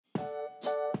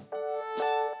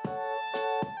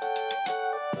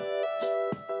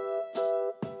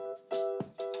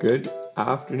Good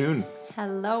afternoon.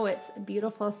 Hello, it's a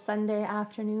beautiful Sunday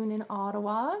afternoon in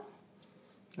Ottawa.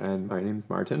 And my name's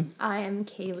Martin. I am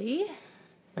Kaylee.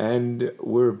 And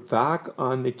we're back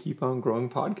on the Keep On Growing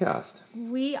podcast.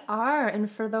 We are, and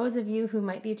for those of you who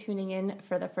might be tuning in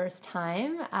for the first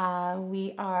time,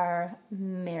 we are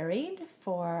married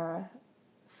for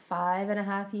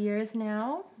 5.5 years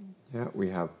now. Yeah, we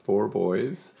have 4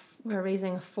 boys. We're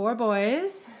raising 4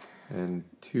 boys. And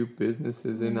 2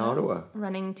 businesses in Ottawa.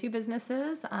 Running 2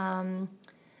 businesses.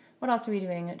 What else are we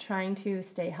doing? Trying to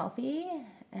stay healthy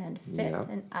and fit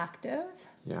and active.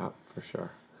 Yeah, for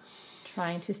sure.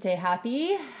 Trying to stay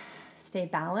happy, stay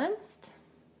balanced.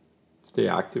 Stay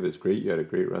active is great. You had a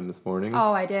great run this morning.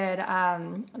 Oh, I did.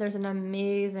 There's an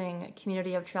amazing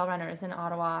community of trail runners in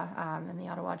Ottawa, in the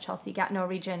Ottawa-Chelsea-Gatineau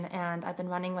region, and I've been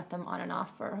running with them on and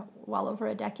off for well over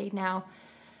a decade now.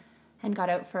 And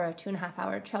got out for a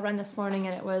 2.5-hour trail run this morning,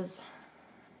 and it was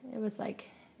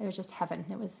just heaven.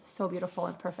 It was so beautiful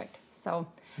and perfect. So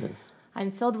nice.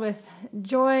 I'm filled with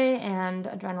joy and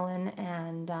adrenaline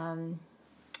and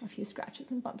a few scratches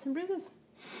and bumps and bruises.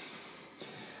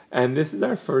 And this is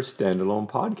our first standalone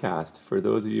podcast. For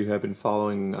those of you who have been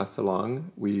following us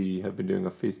along, we have been doing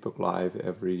a Facebook Live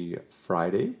every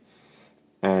Friday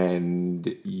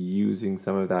and using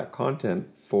some of that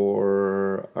content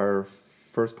for our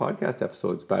first podcast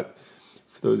episodes. But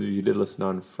for those of you who did listen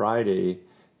on Friday,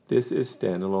 this is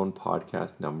standalone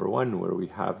podcast number 1, where we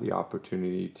have the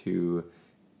opportunity to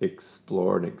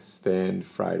explore and expand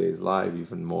Friday's Live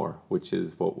even more, which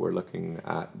is what we're looking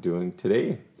at doing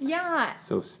today. Yeah.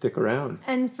 So stick around.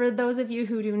 And for those of you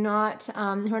who do not,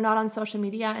 who are not on social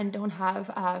media and don't have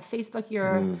Facebook,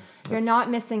 you're not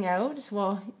missing out.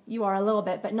 Well, you are a little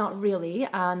bit, but not really.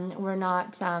 We're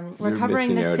not. We're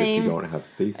covering the same. If you don't have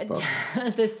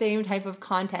Facebook, the same type of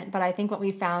content. But I think what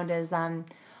we found is on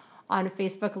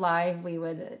Facebook Live, we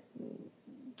would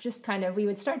just we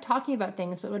would start talking about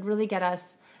things, but would really get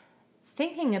us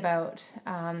thinking about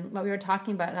what we were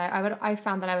talking about. And I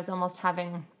found that I was almost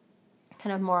having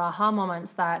kind of more aha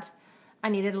moments that I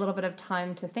needed a little bit of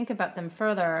time to think about them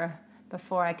further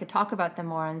before I could talk about them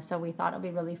more. And so we thought it would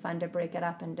be really fun to break it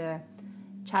up and to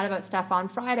chat about stuff on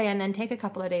Friday and then take a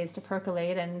couple of days to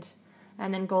percolate and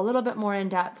then go a little bit more in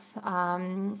depth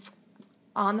on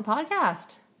the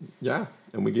podcast. Yeah,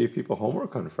 and we gave people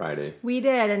homework on Friday. We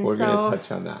did, and we're going to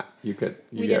touch on that. We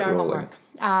did our rolling.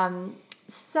 Homework.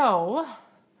 So,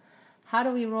 how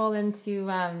do we roll into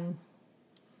our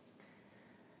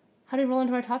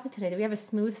topic today? Do we have a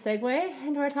smooth segue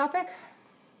into our topic?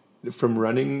 From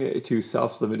running to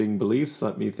self-limiting beliefs,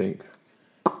 let me think.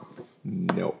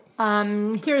 No.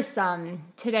 Here's some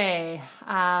today.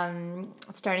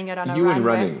 Starting out on a you run and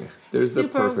running. With There's the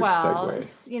super perfect well.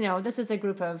 segue. You know, this is a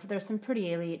group of. There's some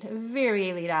pretty elite, very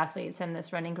elite athletes in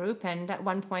this running group, and at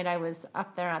one point I was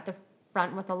up there at the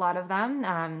front with a lot of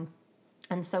them.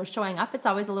 And so showing up, it's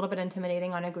always a little bit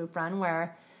intimidating on a group run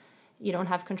where you don't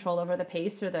have control over the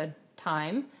pace or the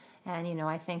time. And, you know,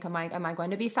 I think, am I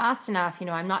going to be fast enough? You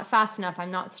know, I'm not fast enough.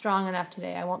 I'm not strong enough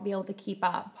today. I won't be able to keep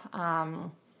up.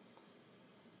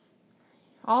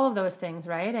 All of those things,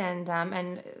 right?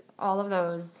 And all of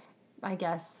those, I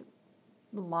guess,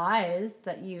 lies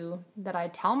that I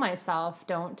tell myself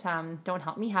don't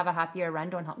help me have a happier run,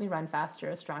 don't help me run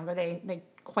faster or stronger. They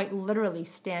quite literally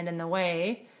stand in the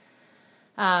way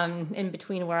in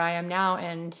between where I am now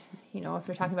and, you know, if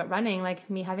you're talking about running, like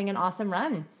me having an awesome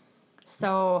run.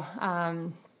 So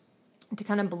to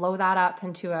kind of blow that up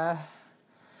into a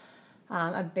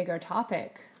bigger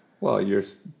topic. Well,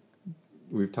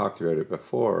 we've talked about it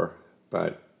before,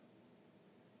 but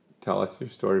tell us your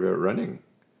story about running.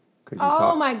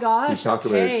 My gosh! You talk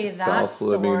okay, about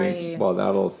self-limiting. Story. Well,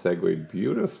 that'll segue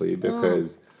beautifully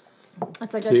because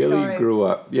that's a good Kaylee story. grew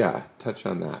up. Yeah, touch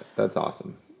on that. That's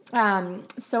awesome.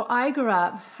 So I grew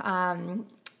up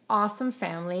awesome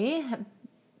family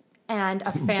and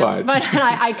a family, but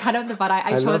I cut out the but.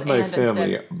 I chose love my and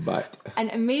family, instead. but An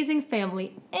amazing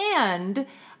family and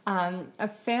a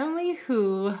family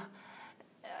who.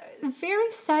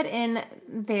 Very set in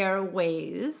their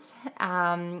ways,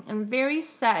 and very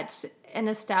set and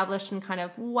established in kind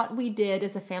of what we did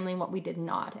as a family and what we did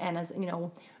not. And as you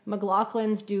know,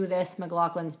 McLaughlins do this,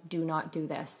 McLaughlins do not do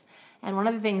this. And one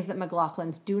of the things that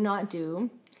McLaughlins do not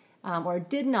do, or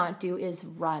did not do, is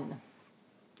run.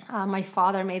 My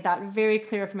father made that very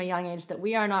clear from a young age that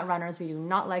we are not runners, we do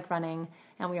not like running,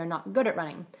 and we are not good at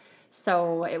running.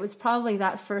 So it was probably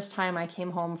that first time I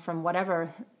came home from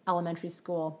whatever elementary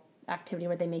school activity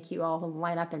where they make you all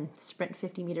line up and sprint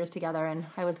 50 meters together, and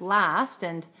I was last,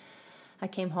 and I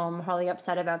came home really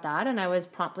upset about that, and I was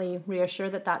promptly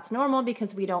reassured that that's normal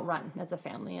because we don't run as a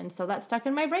family. And so that stuck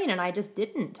in my brain, and I just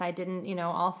didn't. I didn't,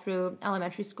 all through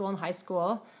elementary school and high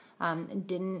school,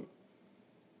 didn't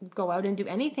go out and do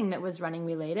anything that was running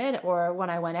related. Or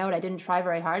when I went out, I didn't try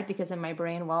very hard because in my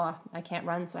brain, well, I can't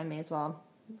run, so I may as well,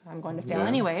 I'm going to fail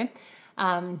anyway.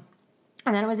 And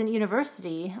then it was in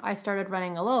university, I started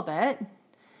running a little bit,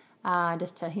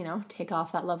 just to, take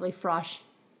off that lovely frosh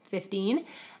 15.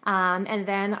 And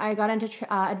then I got into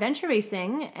adventure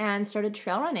racing and started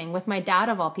trail running with my dad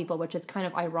of all people, which is kind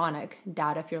of ironic,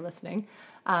 Dad, if you're listening,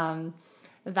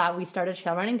 that we started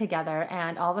trail running together.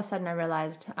 And all of a sudden I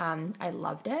realized I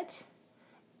loved it.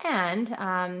 And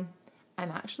I'm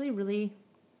actually really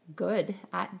good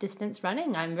at distance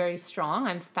running. I'm very strong.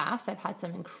 I'm fast. I've had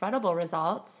some incredible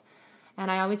results.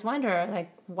 And I always wonder,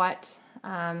 what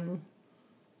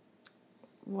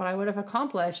I would have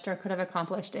accomplished or could have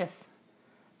accomplished if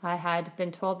I had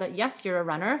been told that, yes, you're a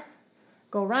runner,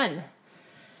 go run.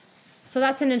 So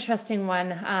that's an interesting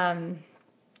one,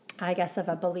 I guess, of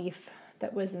a belief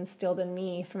that was instilled in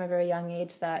me from a very young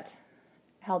age that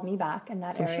held me back in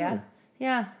that area. Sure.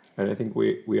 Yeah. And I think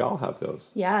we all have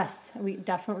those. Yes, we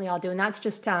definitely all do. And that's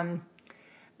just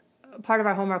part of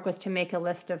our homework was to make a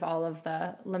list of all of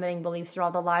the limiting beliefs or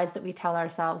all the lies that we tell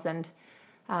ourselves. And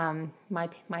I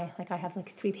have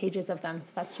 3 pages of them.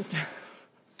 So that's just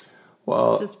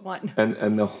just one.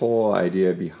 And the whole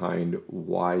idea behind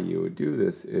why you would do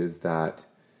this is that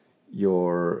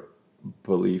your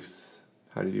beliefs,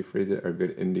 how did you phrase it, are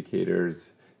good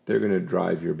indicators. They're going to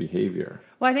drive your behavior.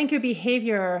 Well, I think your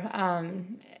behavior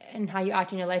and how you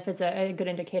act in your life is a good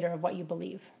indicator of what you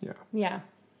believe. Yeah. Yeah,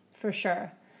 for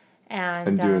sure.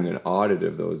 And doing an audit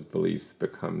of those beliefs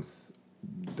becomes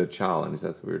the challenge.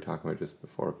 That's what we were talking about just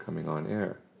before coming on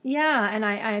air. Yeah, and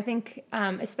I think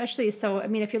especially so,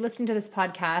 if you're listening to this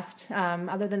podcast,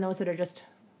 other than those that are just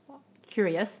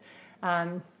curious,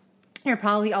 you're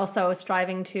probably also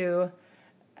striving to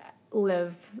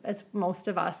live, as most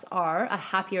of us are, a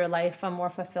happier life, a more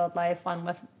fulfilled life, one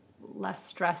with less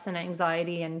stress and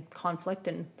anxiety and conflict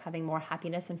and having more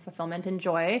happiness and fulfillment and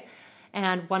joy.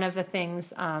 And one of the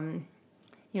things,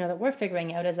 that we're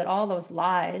figuring out is that all those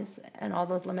lies and all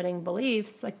those limiting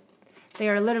beliefs, they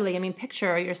are literally,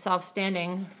 picture yourself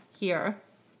standing here.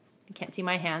 You can't see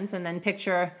my hands. And then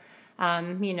picture,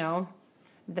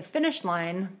 the finish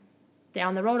line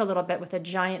down the road a little bit with a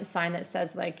giant sign that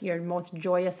says, your most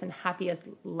joyous and happiest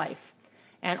life.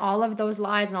 And all of those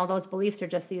lies and all those beliefs are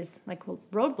just these,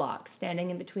 roadblocks standing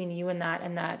in between you and that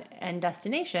end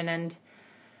destination.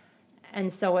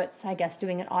 And so it's, I guess,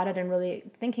 doing an audit and really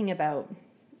thinking about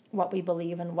what we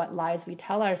believe and what lies we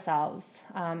tell ourselves.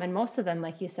 And most of them,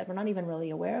 like you said, we're not even really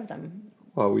aware of them.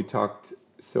 Well, we talked,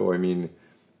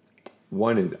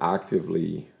 one is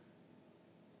actively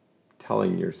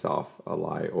telling yourself a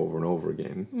lie over and over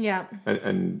again. Yeah.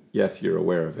 And yes, you're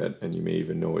aware of it, and you may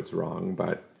even know it's wrong,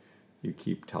 but you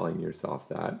keep telling yourself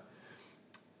that.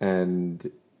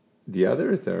 And the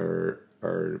others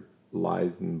are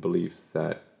lies and beliefs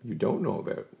that you don't know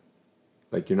about.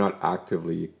 You're not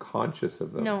actively conscious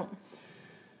of them. No.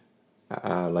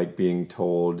 Like being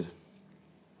told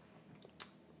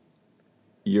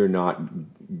you're not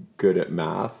good at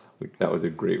math. That was a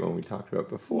great one we talked about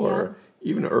before,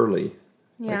 even early,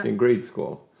 in grade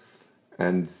school.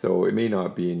 And so it may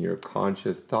not be in your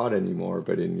conscious thought anymore,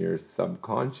 but in your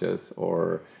subconscious,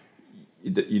 or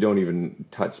you don't even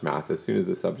touch math. As soon as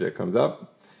the subject comes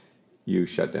up, you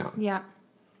shut down. Yeah.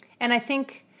 And I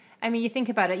think, you think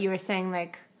about it, you were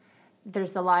saying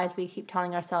there's the lies we keep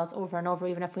telling ourselves over and over,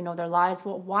 even if we know they're lies.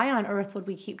 Well, why on earth would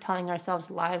we keep telling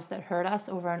ourselves lies that hurt us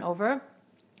over and over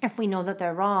if we know that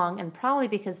they're wrong? And probably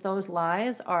because those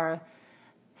lies are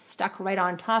stuck right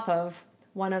on top of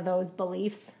one of those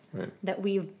beliefs that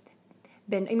we've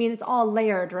been, it's all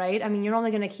layered, right? You're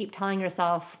only going to keep telling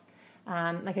yourself,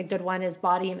 a good one is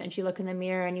body image. You look in the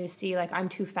mirror and you see I'm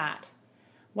too fat.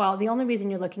 Well, the only reason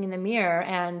you're looking in the mirror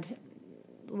and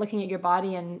looking at your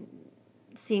body and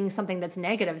seeing something that's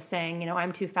negative, saying,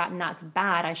 I'm too fat and that's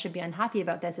bad, I should be unhappy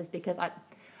about this, is because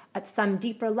at some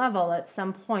deeper level, at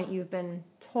some point, you've been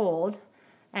told,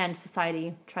 and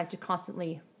society tries to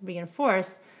constantly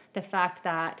reinforce the fact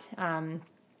that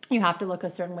you have to look a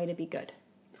certain way to be good.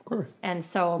 Of course. And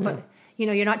so, but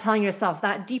you're not telling yourself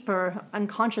that deeper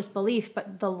unconscious belief,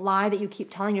 but the lie that you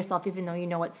keep telling yourself, even though you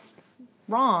know it's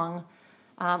wrong,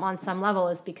 on some level,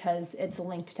 is because it's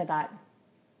linked to that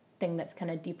thing that's kind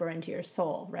of deeper into your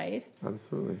soul, right?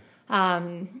 Absolutely.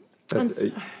 That's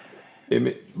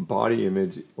body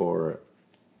image or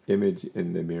image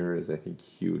in the mirror is, I think,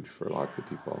 huge for lots of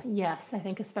people. Yes, I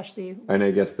think especially and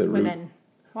I guess the women.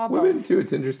 Well, Women both. too.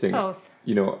 It's interesting. Both.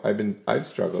 I've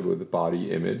struggled with the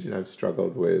body image, and I've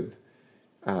struggled with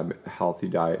healthy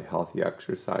diet, healthy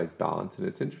exercise, balance, and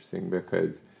it's interesting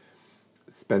because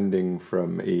spending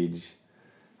from age,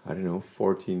 I don't know,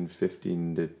 14,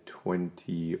 15 to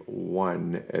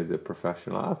 21 as a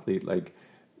professional athlete, like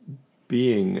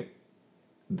being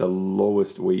the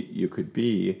lowest weight you could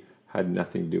be had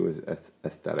nothing to do with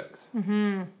aesthetics.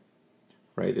 Mm-hmm.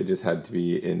 Right? It just had to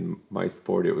be, in my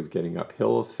sport, it was getting up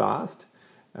hills fast.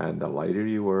 And the lighter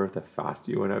you were, the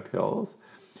faster you went up hills.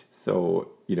 So,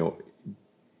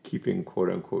 keeping quote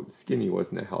unquote skinny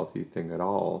wasn't a healthy thing at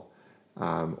all.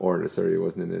 It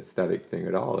wasn't an aesthetic thing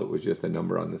at all. It was just a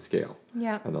number on the scale.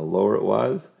 Yeah. And the lower it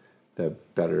was, the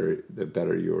better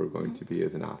you were going to be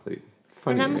as an athlete.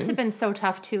 Funny, and that must have been so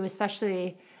tough too,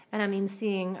 especially, and I mean,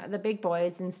 seeing the big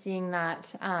boys and seeing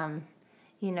that,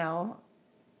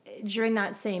 during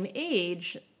that same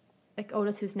age, like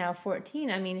Otis, who's now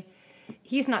 14, I mean,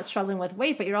 he's not struggling with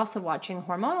weight, but you're also watching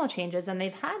hormonal changes, and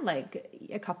they've had like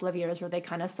a couple of years where they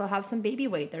kind of still have some baby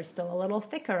weight. They're still a little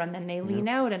thicker, and then they lean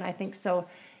out. And I think so,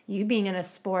 you being in a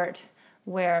sport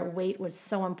where weight was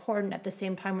so important at the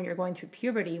same time when you're going through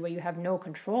puberty, where you have no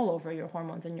control over your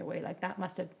hormones and your weight, like that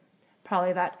must have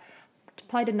probably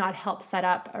did not help set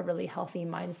up a really healthy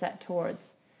mindset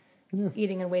towards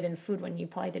eating and weight and food when you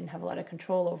probably didn't have a lot of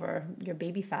control over your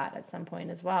baby fat at some point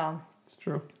as well. It's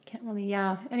true. Can't really,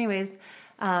 yeah. Anyways,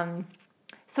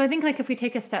 so I think like if we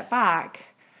take a step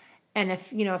back, and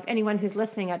if anyone who's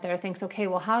listening out there thinks, okay,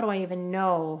 well, how do I even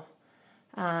know,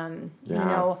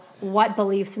 what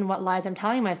beliefs and what lies I'm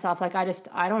telling myself? Like,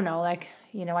 I don't know, like,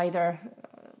 either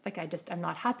like I'm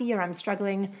not happy or I'm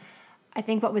struggling. I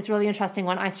think what was really interesting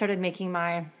when I started making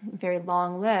my very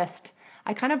long list,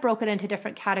 I kind of broke it into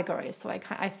different categories. So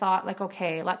I thought like,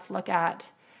 okay, let's look at,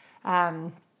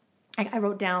 I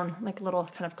wrote down like little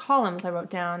kind of columns. I wrote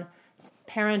down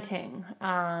parenting,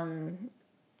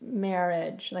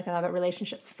 marriage, like I love it,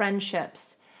 relationships,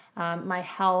 friendships, my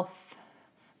health,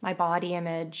 my body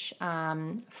image,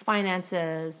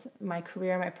 finances, my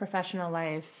career, my professional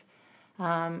life,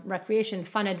 recreation,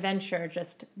 fun, adventure,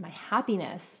 just my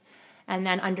happiness. And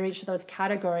then under each of those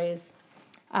categories,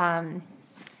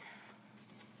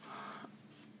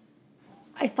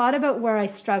 I thought about where I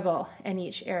struggle in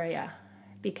each area,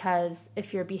 because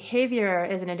if your behavior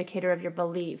is an indicator of your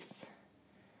beliefs,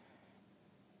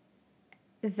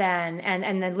 then,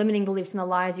 and the limiting beliefs and the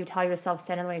lies you tell yourself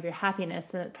stand in the way of your happiness,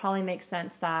 then it probably makes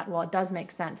sense that, well, it does make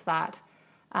sense that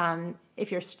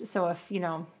if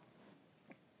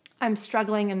I'm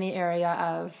struggling in the area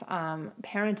of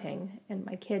parenting and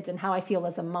my kids and how I feel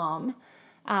as a mom,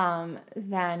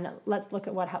 then let's look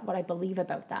at what I believe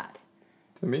about that.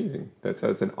 It's amazing. That's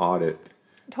an audit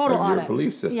Total of audit. your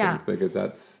belief systems, because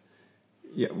that's,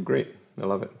 great. I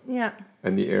love it. Yeah.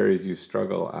 And the areas you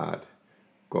struggle at,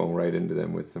 going right into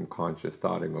them with some conscious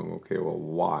thought and going, okay, well,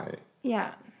 why?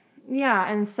 Yeah. Yeah.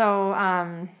 And so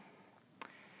I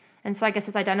guess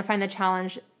it's identifying the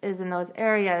challenge is in those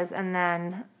areas, and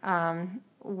then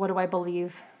what do I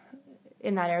believe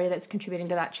in that area that's contributing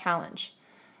to that challenge?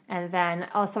 And then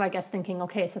also, I guess, thinking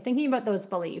about those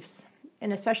beliefs,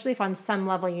 and especially if on some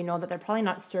level you know that they're probably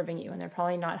not serving you and they're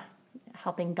probably not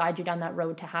helping guide you down that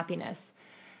road to happiness.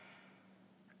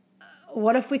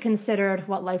 What if we considered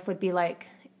what life would be like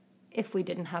if we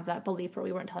didn't have that belief, or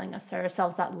we weren't telling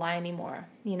ourselves that lie anymore?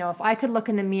 If I could look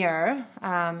in the mirror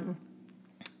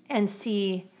and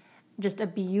see just a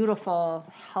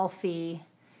beautiful, healthy,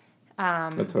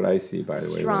 that's what I see, by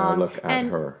the way, when I look at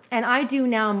her. And I do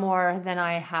now more than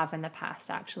I have in the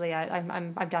past. Actually,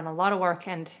 I've done a lot of work,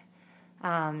 and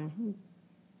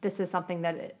this is something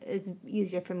that is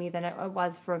easier for me than it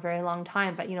was for a very long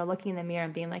time. But looking in the mirror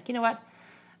and being like, you know what,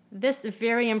 this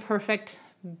very imperfect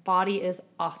body is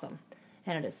awesome,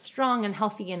 and it is strong and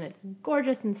healthy, and it's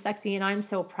gorgeous and sexy, and I'm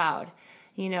so proud.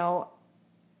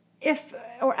 If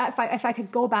I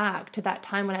could go back to that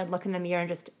time when I'd look in the mirror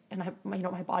and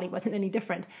my body wasn't any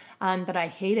different, but I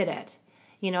hated it.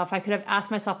 If I could have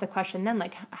asked myself the question then,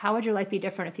 like, how would your life be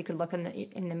different if you could look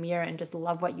in the mirror and just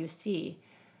love what you see?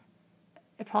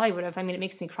 It probably would have. I mean, it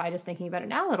makes me cry just thinking about it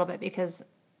now a little bit, because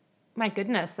my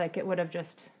goodness, like, it would have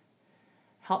just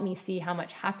helped me see how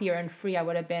much happier and free I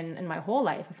would have been in my whole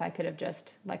life if I could have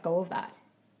just let go of that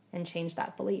and changed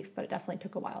that belief. But it definitely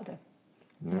took a while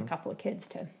and a couple of kids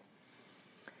to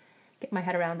get my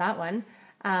head around that one.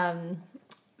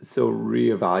 So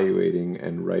reevaluating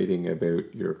and writing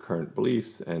about your current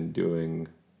beliefs and doing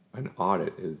an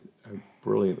audit is a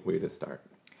brilliant way to start.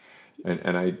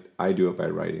 And I do it by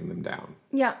writing them down.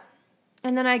 Yeah.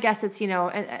 And then I guess it's,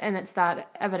 and it's that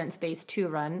evidence-based too,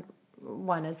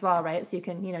 one as well, right? So you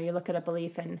can, you look at a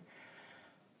belief and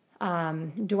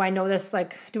do I know this?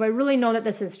 Like, do I really know that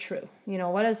this is true?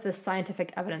 What is the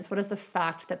scientific evidence? What is the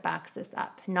fact that backs this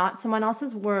up? Not someone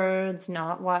else's words,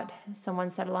 not what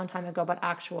someone said a long time ago, but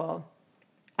actual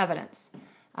evidence.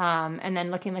 And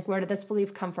then looking like, where did this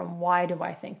belief come from? Why do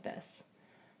I think this?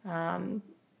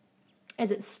 Is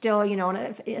it still,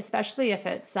 especially if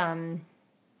it's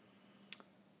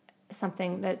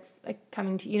something that's like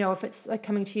coming to, if it's like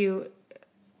coming to you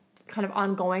kind of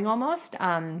ongoing almost, like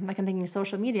I'm thinking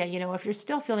social media, if you're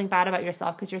still feeling bad about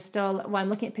yourself because you're still, I'm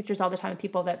looking at pictures all the time of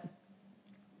people that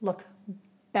look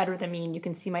better than me, and you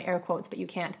can see my air quotes, but you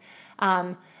can't,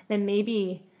 then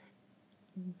maybe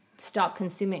stop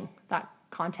consuming that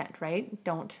content, right?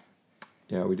 Don't.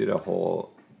 Yeah, we did a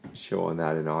whole show on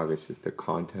that in August, just the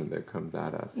content that comes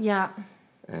at us. Yeah.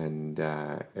 And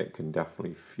it can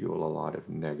definitely fuel a lot of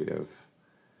negative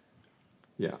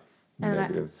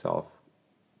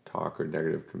self-talk or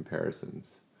negative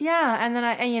comparisons. Yeah, and then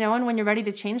and when you're ready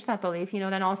to change that belief,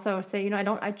 then also say,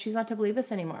 I choose not to believe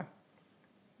this anymore.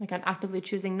 Like I'm actively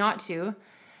choosing not to.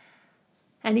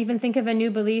 And even think of a new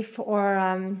belief,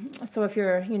 or so if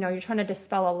you're trying to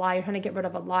dispel a lie, you're trying to get rid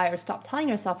of a lie or stop telling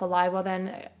yourself a lie, well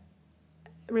then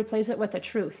replace it with the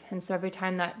truth. And so every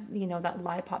time that that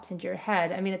lie pops into your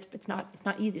head, I mean it's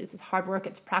not easy. This is hard work,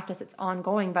 it's practice, it's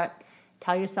ongoing, but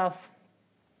tell yourself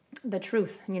the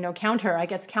truth.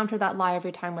 Counter that lie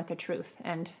every time with the truth,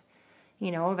 and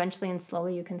eventually and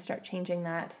slowly you can start changing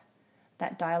that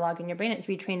dialogue in your brain. It's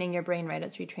retraining your brain, right?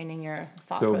 It's retraining your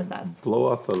thought process. So blow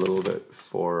up a little bit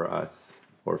for us,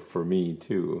 or for me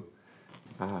too,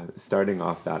 starting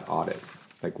off that audit.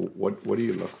 Like what do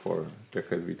you look for?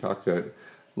 Because we talked about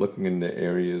looking into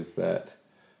areas that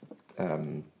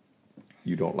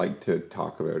you don't like to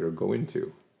talk about or go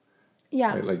into.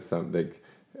 Yeah. Right? Like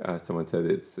someone said,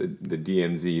 it's the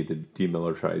DMZ, the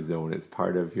demilitarized zone. It's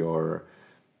part of your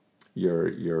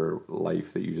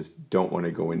life that you just don't want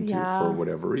to go into for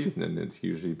whatever reason, and it's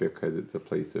usually because it's a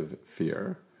place of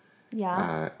fear.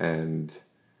 Yeah. And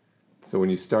so when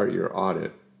you start your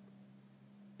audit,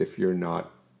 if you're not,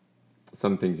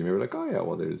 some things you may be like, oh yeah,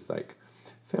 well there's like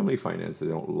family finances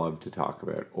I don't love to talk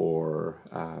about, or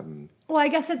well, I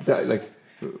guess it's like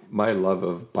my love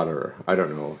of butter. I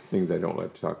don't know, things I don't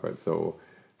like to talk about. So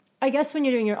I guess when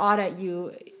you're doing your audit,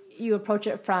 you approach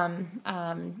it from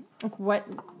what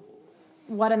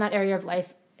in that area of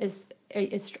life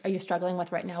are you struggling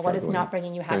with right now? What is not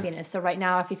bringing you happiness? So right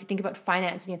now, if you think about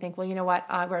finance and you think, well, you know what,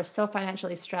 we're so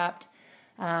financially strapped.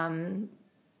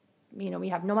 We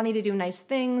have no money to do nice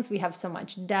things. We have so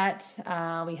much debt.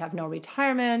 We have no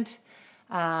retirement.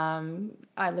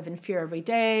 I live in fear every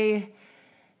day.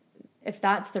 If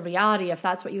that's the reality, if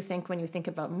that's what you think when you think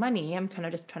about money, I'm kind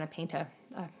of just trying to paint a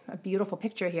beautiful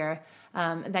picture here.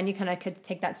 Then you kind of could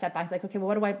take that step back, like, okay,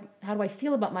 well, how do I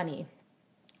feel about money?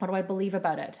 What do I believe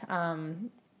about it? Will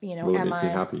it make me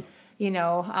happy?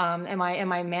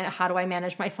 How do I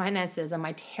manage my finances? Am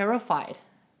I terrified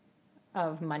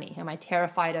of money? Am I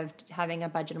terrified of having a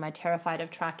budget? Am I terrified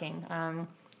of tracking?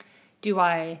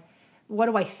 What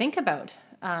do I think about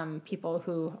people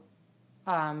who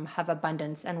have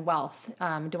abundance and wealth?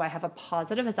 Do I have a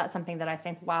positive? Is that something that I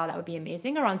think, wow, that would be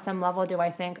amazing? Or on some level, do I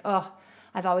think, oh,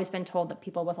 I've always been told that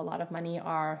people with a lot of money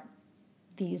are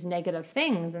these negative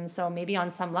things. And so maybe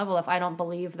on some level, if I don't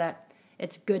believe that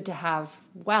it's good to have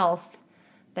wealth,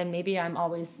 then maybe I'm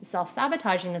always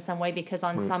self-sabotaging in some way, because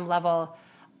on some level,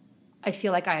 I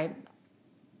feel like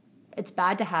it's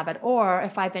bad to have it. Or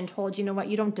if I've been told, you know what,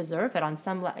 you don't deserve it on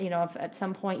some, if at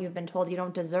some point you've been told you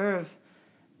don't deserve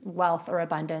wealth or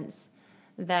abundance,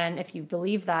 then if you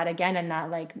believe that, again, in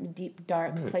that like deep,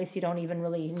 dark place you don't even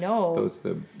really know, those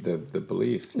the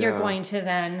beliefs, you're going to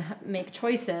then make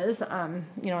choices,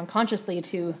 unconsciously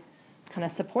to kind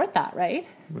of support that,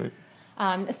 right?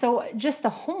 Right. So just the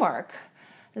homework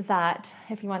that,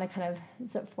 if you want to kind of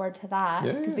zip forward to that,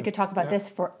 because we could talk about this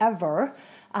forever,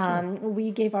 we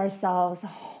gave ourselves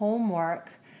homework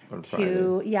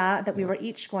that we were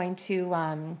each going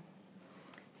to,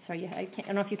 sorry, I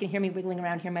don't know if you can hear me wiggling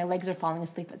around here. My legs are falling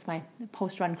asleep. It's my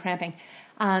post-run cramping.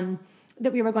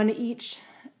 That we were going to each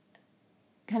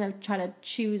kind of try to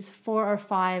choose 4 or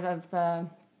 5 of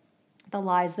the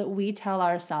lies that we tell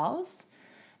ourselves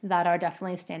that are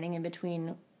definitely standing in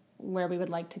between where we would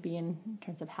like to be in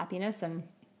terms of happiness and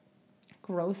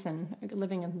growth and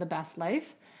living the best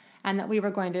life. And that we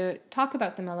were going to talk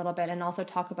about them a little bit, and also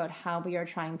talk about how we are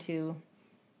trying to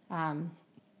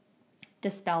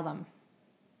dispel them.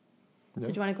 So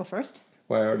do you want to go first?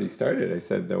 Well, I already started. I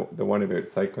said the one about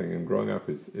cycling and growing up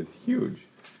is huge.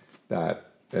 So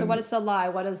what is the lie?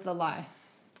 What is the lie?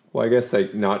 Well, I guess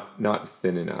like not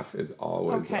thin enough is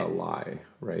always Okay. a lie,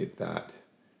 right? That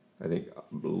I think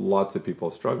lots of people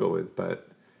struggle with, but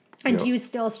And know, do you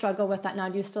still struggle with that now?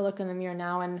 Do you still look in the mirror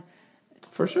now and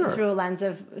for sure, through a lens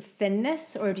of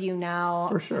thinness, or do you now,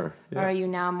 for sure, or are you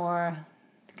now more,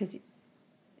 because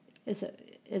is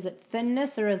it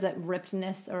thinness, or is it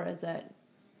rippedness, or is it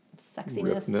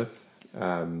sexiness?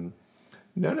 Ripness.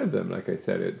 None of them. Like I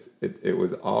said, it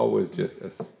was always just a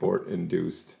sport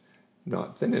induced,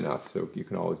 not thin enough, so you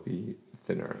can always be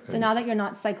thinner. So now that you're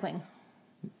not cycling,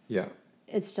 Yeah,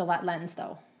 it's still that lens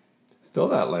though. still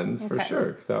that lens for Okay. sure,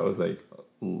 because that was like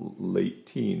late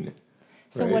teen.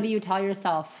 So right? what do you tell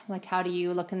yourself? Like, how do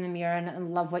you look in the mirror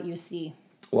and love what you see?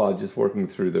 Well, just working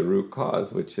through the root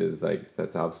cause, which is like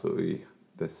that's absolutely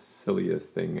the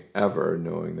silliest thing ever,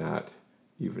 knowing that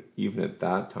even at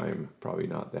that time, probably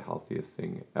not the healthiest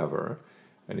thing ever.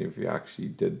 And if you actually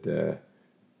did the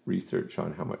research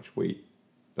on how much weight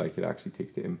like it actually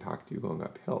takes to impact you going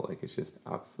uphill, like it's just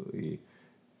absolutely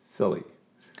silly,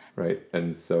 right?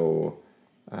 And so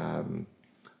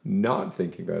not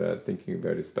thinking about it, thinking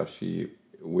about it, especially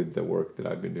with the work that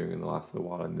I've been doing in the last little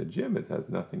while in the gym, it has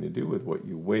nothing to do with what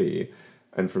you weigh.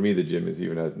 And for me, the gym is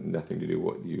even has nothing to do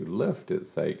with what you lift.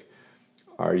 It's like,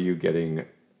 are you getting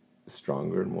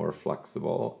stronger and more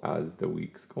flexible as the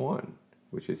weeks go on,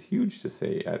 which is huge to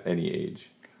say at any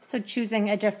age. So choosing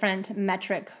a different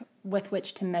metric with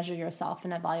which to measure yourself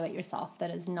and evaluate yourself that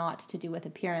is not to do with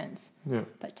appearance, Yeah.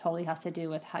 but totally has to do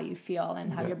with how you feel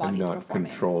and how Yeah, your and body's not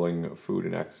performing. controlling food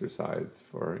and exercise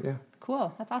for, yeah.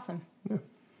 Cool. That's awesome. Yeah.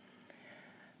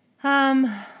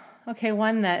 Okay,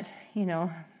 one that,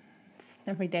 it's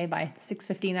every day by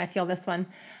 6:15 I feel this one.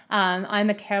 I'm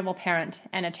a terrible parent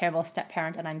and a terrible step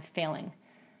parent, and I'm failing.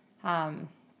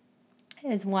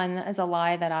 Is a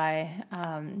lie that I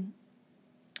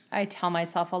tell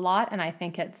myself a lot, and I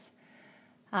think it's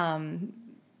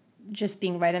just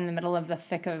being right in the middle of the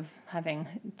thick of having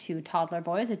two toddler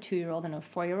boys, a 2-year-old and a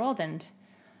 4-year-old, and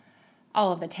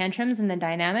all of the tantrums and the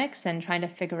dynamics, and trying to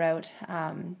figure out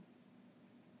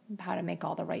how to make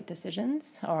all the right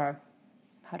decisions, or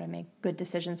how to make good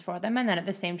decisions for them, and then at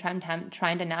the same time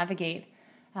trying to navigate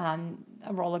a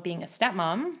role of being a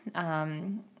stepmom.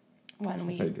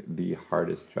 It's like the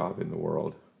hardest job in the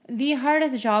world. The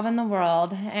hardest job in the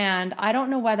world, and I don't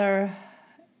know whether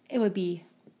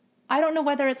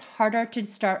it's harder to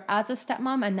start as a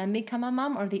stepmom and then become a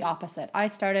mom, or the opposite. I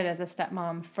started as a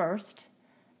stepmom first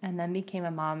and then became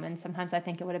a mom, and sometimes I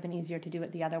think it would have been easier to do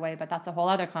it the other way, but that's a whole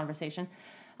other conversation.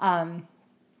 For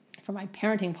my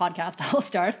parenting podcast, I'll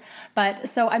start. But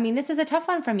so, I mean, this is a tough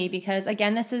one for me because,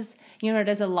 again, this is, it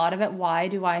is a lot of it. Why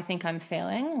do I think I'm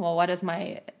failing? Well, what am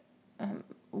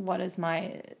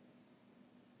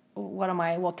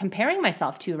I comparing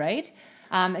myself to, right?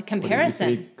 Comparison. What do you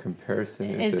say?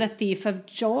 Comparison is the thief of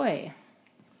joy.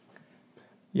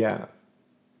 Yeah.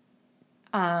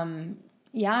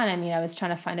 Yeah, and I mean, I was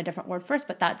trying to find a different word first,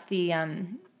 but that's the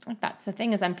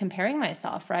thing, is I'm comparing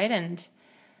myself, right?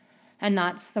 And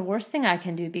that's the worst thing I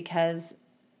can do, because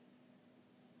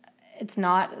it's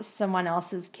not someone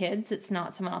else's kids. It's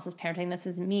not someone else's parenting. This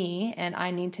is me. And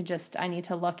I need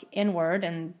to look inward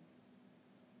and,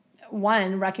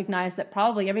 one, recognize that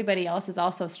probably everybody else is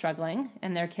also struggling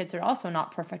and their kids are also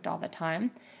not perfect all the time.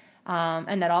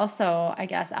 And that also, I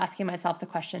guess, asking myself the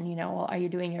question, well, are you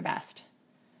doing your best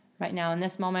right now in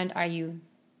this moment? Are you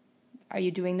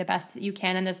doing the best that you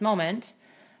can in this moment?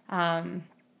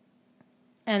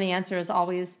 And the answer is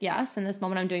always yes. In this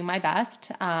moment, I'm doing my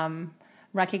best.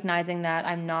 Recognizing that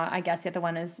I'm not, I guess the other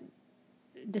one is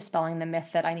dispelling the myth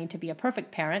that I need to be a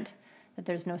perfect parent, that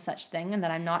there's no such thing, and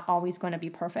that I'm not always going to be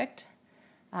perfect,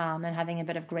 and having a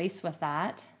bit of grace with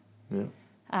that.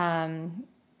 Yeah.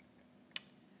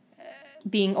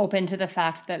 Being open to the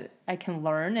fact that I can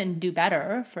learn and do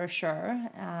better, for sure.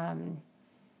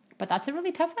 But that's a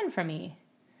really tough one for me.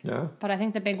 Yeah. But I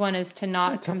think the big one is to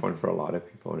not... A tough one for a lot of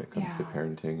people when it comes to Yeah.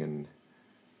 parenting, and,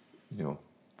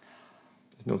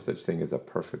 there's no such thing as a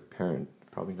perfect parent.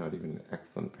 Probably not even an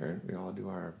excellent parent. We all do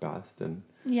our best, and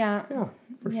Yeah. yeah,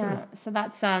 for sure. So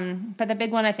that's but the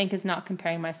big one, I think, is not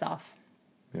comparing myself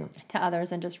Yeah. to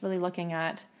others, and just really looking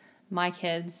at my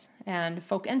kids and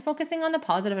focusing on the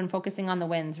positive and focusing on the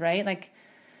wins, right? Like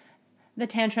the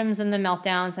tantrums and the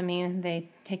meltdowns, I mean, they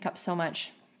take up so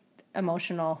much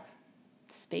emotional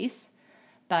space,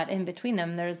 but in between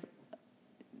them, there's,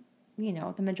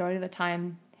 the majority of the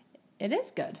time it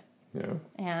is good. Yeah.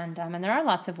 And there are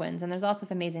lots of wins, and there's lots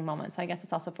of amazing moments. So I guess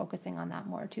it's also focusing on that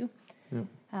more too.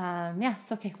 Yeah.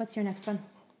 So okay, what's your next one?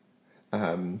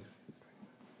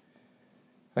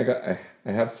 I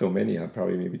have so many. I'll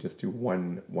probably maybe just do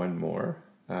one more.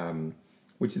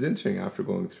 which is interesting after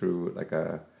going through like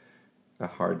a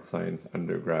hard science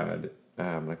undergrad,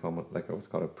 like almost like what's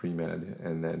called a pre-med,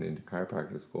 and then into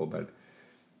chiropractic school. But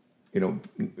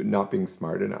not being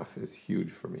smart enough is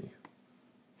huge for me.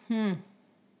 And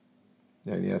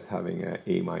yes, having an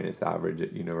A- average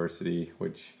at university,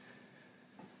 which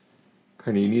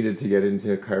kind of you needed to get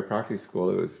into chiropractic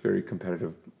school. It was a very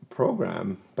competitive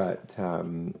program, but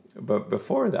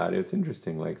before that, it was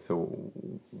interesting. Like, so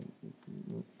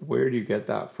where do you get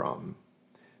that from?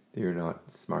 That you're not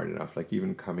smart enough, like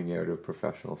even coming out of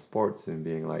professional sports and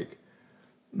being like,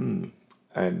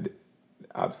 and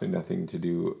absolutely nothing to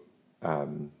do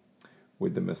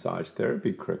with the massage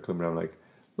therapy curriculum. But I'm like,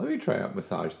 let me try out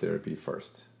massage therapy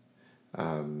first.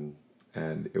 And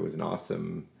it was an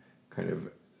awesome kind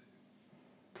of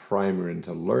primer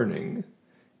into learning,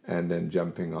 and then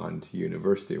jumping on to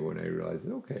university when I realized,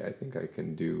 okay, I think I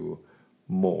can do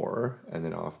more, and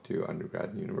then off to undergrad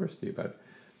and university.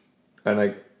 And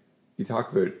like, you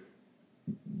talk about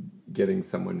getting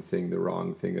someone saying the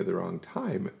wrong thing at the wrong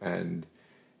time. And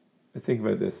I was thinking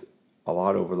about this a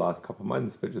lot over the last couple of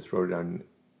months, but just wrote it down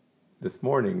this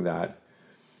morning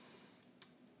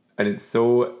and it's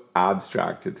so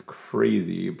abstract, it's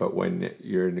crazy. But when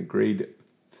you're in grade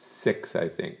 6, I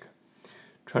think,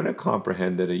 trying to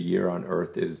comprehend that a year on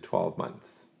Earth is 12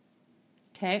 months.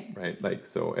 Okay. Right? Like,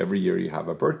 so every year you have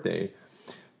a birthday.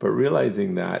 But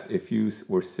realizing that if you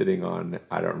were sitting on,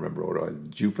 I don't remember what it was,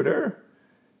 Jupiter,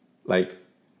 like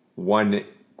one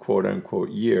quote unquote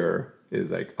year is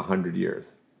like 100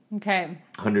 years. Okay.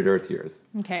 100 Earth years.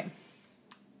 Okay.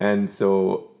 And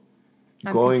so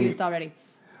I'm confused already.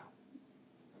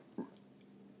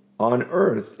 On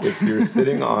Earth, if you're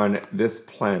sitting on this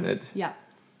planet, yeah,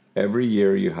 every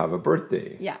year you have a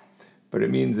birthday. Yeah. But it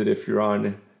means that if you're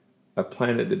on a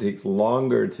planet that takes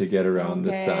longer to get around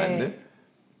the sun,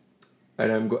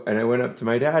 and I went up to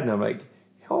my dad and I'm like,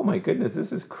 oh my goodness,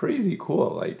 this is crazy cool.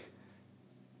 Like,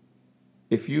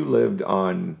 if you lived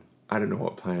on, I don't know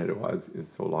what planet it was, it's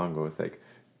so long ago, it's like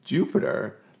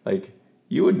Jupiter, like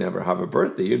you would never have a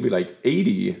birthday. You'd be like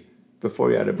 80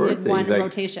 before you had a birthday. One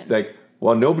rotation. It's like,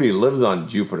 well, nobody lives on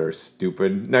Jupiter,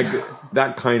 stupid. Like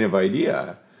that kind of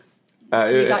idea. So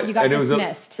you got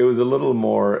dismissed. It was a little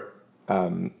more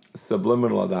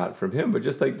subliminal of that from him, but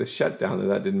just like the shutdown,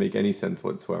 that didn't make any sense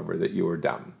whatsoever, that you were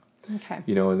dumb. Okay.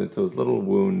 And it's those little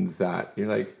wounds that you're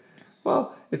like,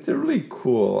 well, it's a really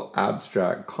cool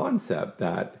abstract concept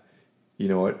that,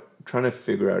 trying to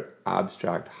figure out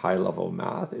abstract high-level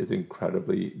math is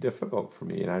incredibly difficult for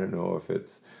me. And I don't know if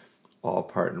it's all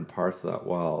part and parcel that,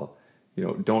 well,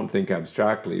 don't think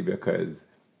abstractly because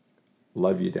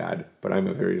love you, Dad, but I'm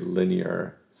a very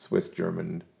linear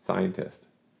Swiss-German scientist.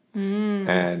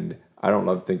 And I don't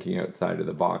love thinking outside of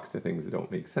the box to things that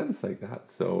don't make sense like that.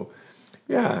 So,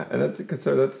 yeah, and that's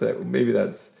it. Maybe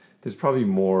there's probably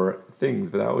more things,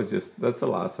 but that's the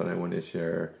last one I want to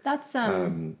share. That's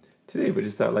today, but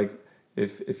just that, like,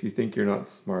 if you think you're not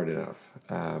smart enough,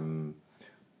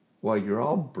 well, you're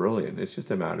all brilliant. It's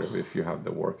just a matter of if you have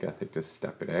the work ethic to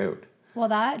step it out. Well,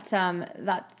 that's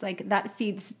like that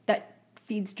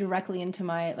feeds directly into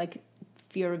my like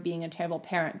fear of being a terrible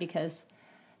parent, because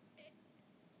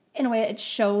in a way it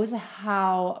shows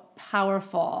how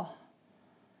powerful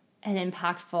and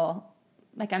impactful.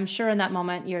 Like, I'm sure in that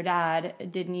moment your dad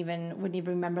wouldn't even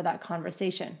remember that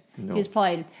conversation. No. He was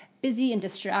probably busy and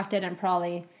distracted, and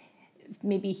probably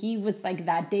maybe he was like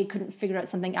that day couldn't figure out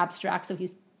something abstract, so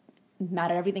he's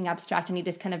mad at everything abstract and he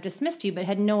just kind of dismissed you, but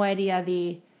had no idea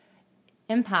the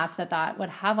impact that would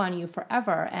have on you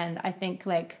forever. And I think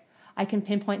like I can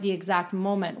pinpoint the exact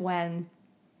moment when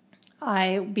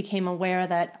I became aware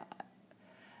that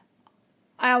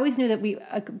I always knew that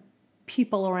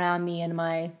people around me and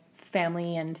my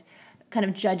family and kind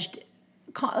of judged,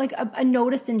 like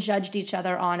noticed and judged each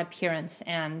other on appearance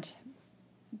and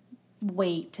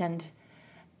weight and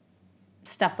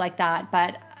stuff like that.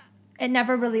 But it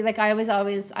never really, like, I was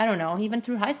always, I don't know, even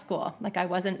through high school, like I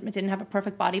didn't have a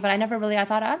perfect body, but I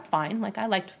thought I'm fine. Like I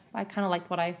kind of liked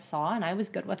what I saw and I was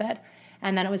good with it.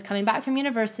 And then it was coming back from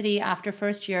university after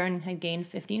first year and I gained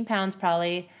 15 pounds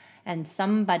probably. And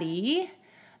somebody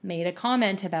made a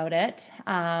comment about it.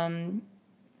 And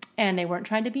they weren't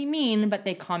trying to be mean, but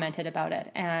they commented about it.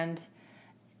 And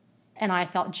I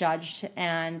felt judged.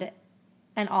 And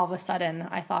all of a sudden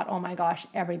I thought, oh my gosh,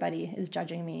 everybody is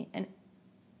judging me.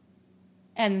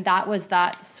 And that was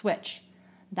that switch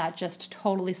that just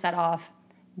totally set off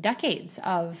decades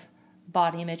of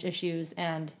body image issues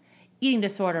and eating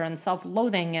disorder and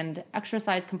self-loathing and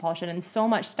exercise compulsion and so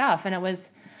much stuff. And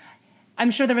I'm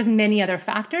sure there was many other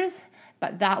factors,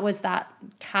 but that was that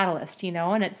catalyst,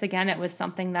 and it was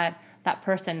something that that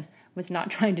person was not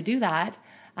trying to do that.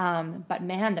 But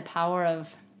man, the power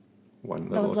of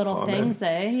those little comment,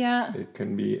 things, yeah. It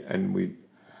can be, and we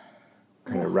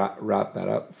kind of wrap that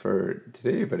up for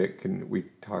today, but we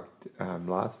talked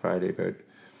last Friday about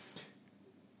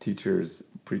teachers,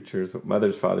 preachers,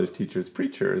 mothers, fathers, teachers,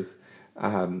 preachers,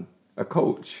 a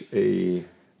coach, it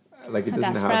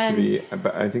doesn't have to be,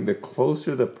 but I think the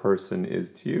closer the person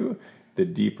is to you, the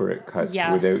deeper it cuts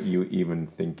without you even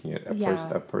thinking it.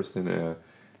 A person in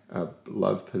a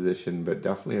love position, but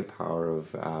definitely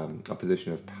a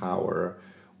position of power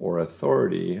or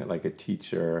authority, like a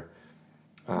teacher.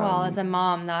 Well, as a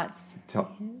mom, that's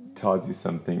tells you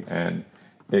something, and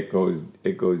it goes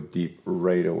deep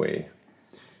right away.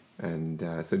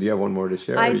 And so do you have one more to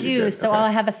share? I do. So okay.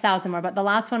 I have 1,000 more, but the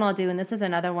last one I'll do, and this is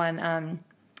another one and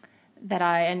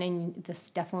this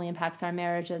definitely impacts our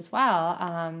marriage as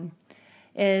well,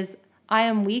 is I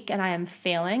am weak and I am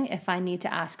failing if I need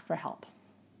to ask for help.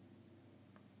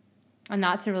 And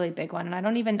that's a really big one. And I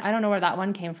don't know where that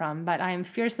one came from, but I am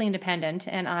fiercely independent,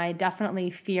 and I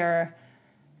definitely fear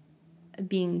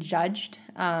being judged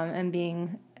and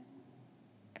being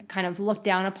kind of looked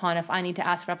down upon if I need to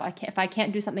ask for help, if I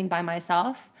can't do something by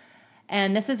myself.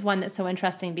 And this is one that's so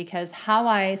interesting because how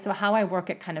I work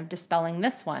at kind of dispelling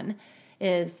this one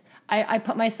is I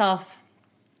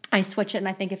switch it, and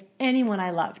I think if anyone I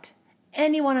loved,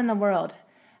 anyone in the world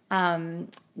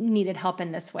needed help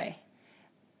in this way,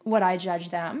 would I judge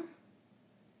them?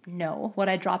 No. Would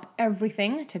I drop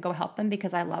everything to go help them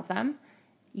because I love them?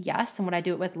 Yes. And would I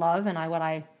do it with love? And would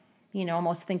I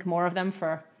almost think more of them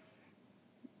for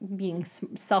being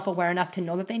self-aware enough to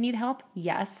know that they need help?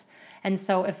 Yes. And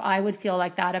so if I would feel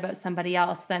like that about somebody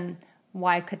else, then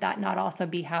why could that not also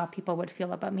be how people would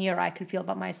feel about me, or I could feel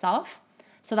about myself?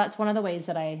 So that's one of the ways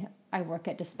that I work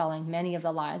at dispelling many of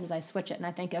the lies, is I switch it. And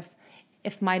I think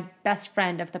if my best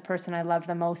friend, if the person I love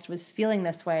the most was feeling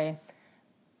this way,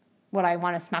 would I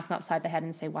want to smack them upside the head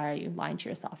and say, why are you lying to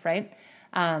yourself, right?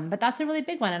 But that's a really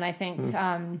big one. And I think,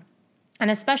 and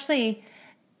especially,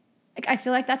 I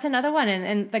feel like that's another one.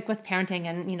 And like with parenting,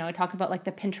 and, I talk about like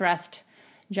the Pinterest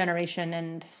generation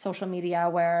and social media,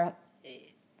 where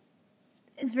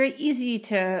it's very easy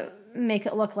to make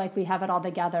it look like we have it all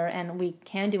together and we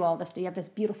can do all this. You have this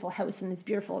beautiful house and these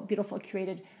beautiful, beautiful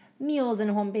curated meals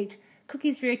and home-baked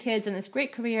cookies for your kids and this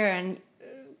great career, and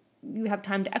you have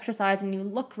time to exercise and you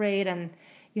look great and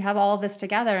you have all of this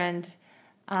together, and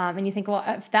you think, well,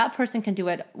 if that person can do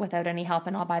it without any help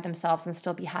and all by themselves and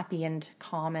still be happy and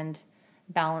calm and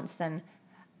balanced, then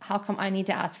how come I need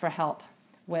to ask for help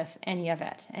with any of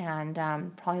it? And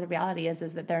probably the reality is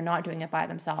that they're not doing it by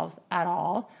themselves at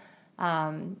all.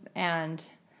 And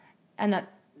that,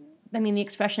 the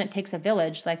expression, it takes a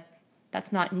village, like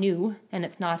that's not new, and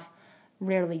it's not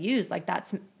rarely used. Like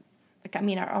that's,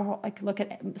 look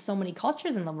at so many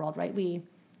cultures in the world, right? We,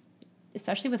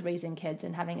 especially with raising kids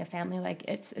and having a family, like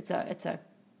it's a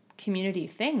community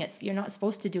thing. You're not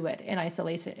supposed to do it in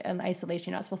isolation.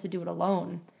 You're not supposed to do it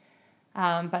alone.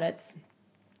 But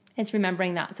it's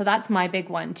remembering that. So that's my big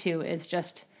one too, is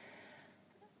just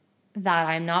that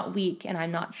I'm not weak and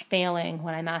I'm not failing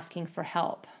when I'm asking for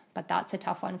help. But that's a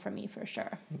tough one for me, for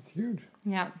sure. It's huge.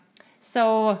 Yeah.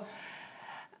 So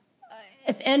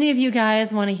if any of you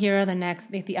guys want to hear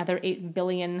the other 8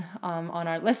 billion on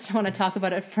our list, want to talk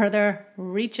about it further,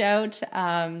 reach out,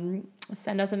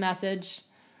 send us a message.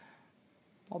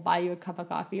 I'll buy you a cup of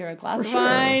coffee or a glass of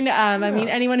wine.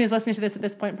 Anyone who's listening to this at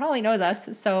this point probably knows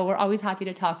us, so we're always happy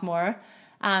to talk more.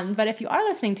 But if you are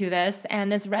listening to this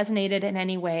and this resonated in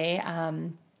any way,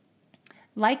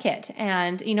 like it.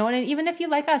 And, and even if you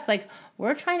like us, like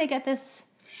we're trying to get this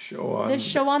show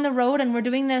on the road, and we're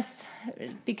doing this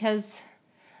because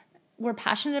we're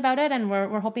passionate about it, and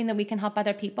we're hoping that we can help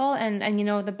other people. And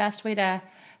the best way to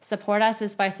support us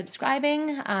is by subscribing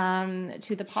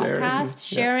to the podcast,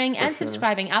 sharing and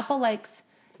subscribing. Apple likes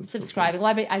subscribing.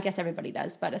 Well, I guess everybody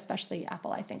does, but especially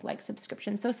Apple, I think, likes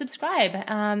subscription. So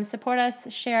subscribe, support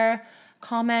us, share,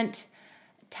 comment,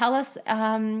 tell us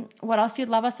what else you'd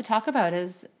love us to talk about.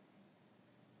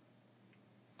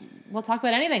 We'll talk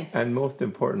about anything. And most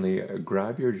importantly,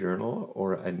 grab your journal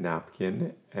or a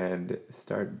napkin and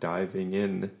start diving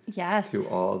in to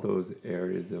all those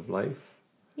areas of life.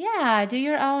 Yeah, do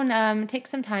your own. Take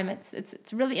some time.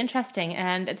 It's really interesting,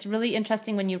 and it's really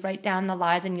interesting when you write down the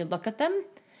lies and you look at them,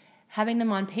 having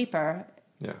them on paper.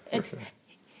 Yeah, for sure.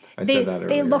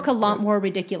 They look a lot more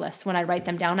ridiculous when I write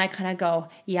them down. I kind of go,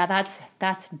 yeah,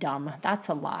 that's dumb. That's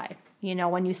a lie.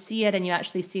 When you see it and you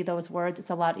actually see those words,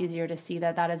 it's a lot easier to see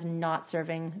that is not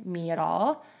serving me at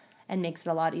all, and makes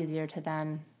it a lot easier to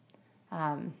then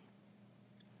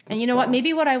And you know what?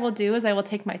 Maybe what I will do is I will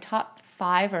take my top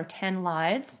 5 or 10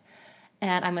 lies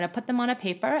and I'm going to put them on a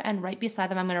paper, and right beside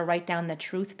them I'm going to write down the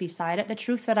truth beside it, the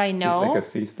truth that I know. Like a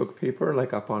Facebook paper,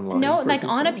 like up online? No, like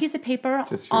on a piece of paper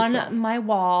on my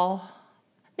wall.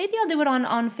 Maybe I'll do it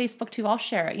on Facebook too. I'll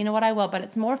share it. You know what? I will. But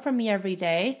it's more for me every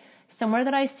day. Somewhere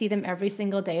that I see them every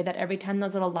single day, that every time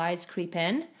those little lies creep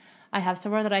in, I have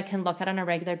somewhere that I can look at on a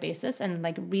regular basis and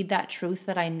like read that truth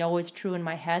that I know is true in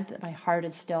my head, that my heart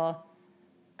is still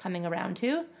coming around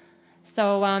to.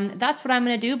 So that's what I'm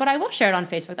going to do, but I will share it on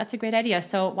Facebook. That's a great idea.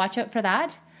 So watch out for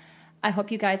that. I hope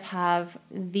you guys have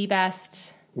the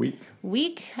best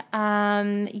week.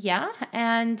 Yeah.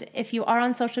 And if you are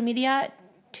on social media,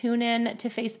 tune in to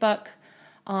Facebook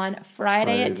on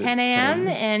Friday at 10 a.m.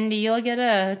 and you'll get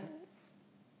a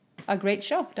great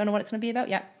show. Don't know what it's going to be about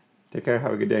yet. Take care.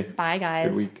 Have a good day. Bye, guys.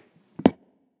 Good week.